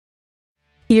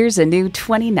Here's a new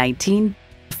 2019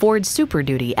 Ford Super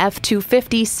Duty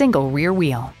F-250 single rear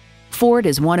wheel. Ford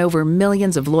has won over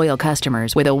millions of loyal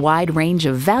customers with a wide range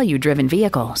of value-driven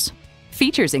vehicles.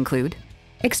 Features include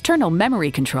external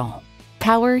memory control,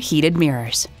 power heated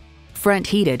mirrors, front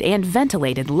heated and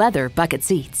ventilated leather bucket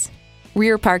seats,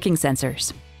 rear parking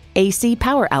sensors, AC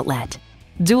power outlet,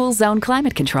 dual zone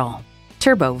climate control,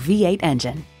 turbo V8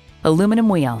 engine, aluminum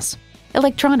wheels,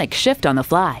 electronic shift on the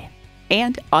fly,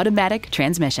 and automatic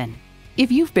transmission.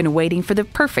 If you've been waiting for the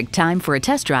perfect time for a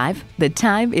test drive, the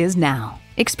time is now.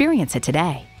 Experience it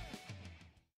today.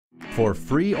 For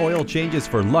free oil changes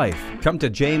for life, come to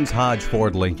James Hodge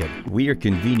Ford Lincoln. We are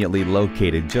conveniently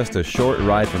located just a short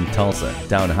ride from Tulsa,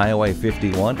 down Highway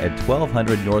 51 at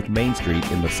 1200 North Main Street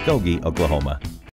in Muskogee, Oklahoma.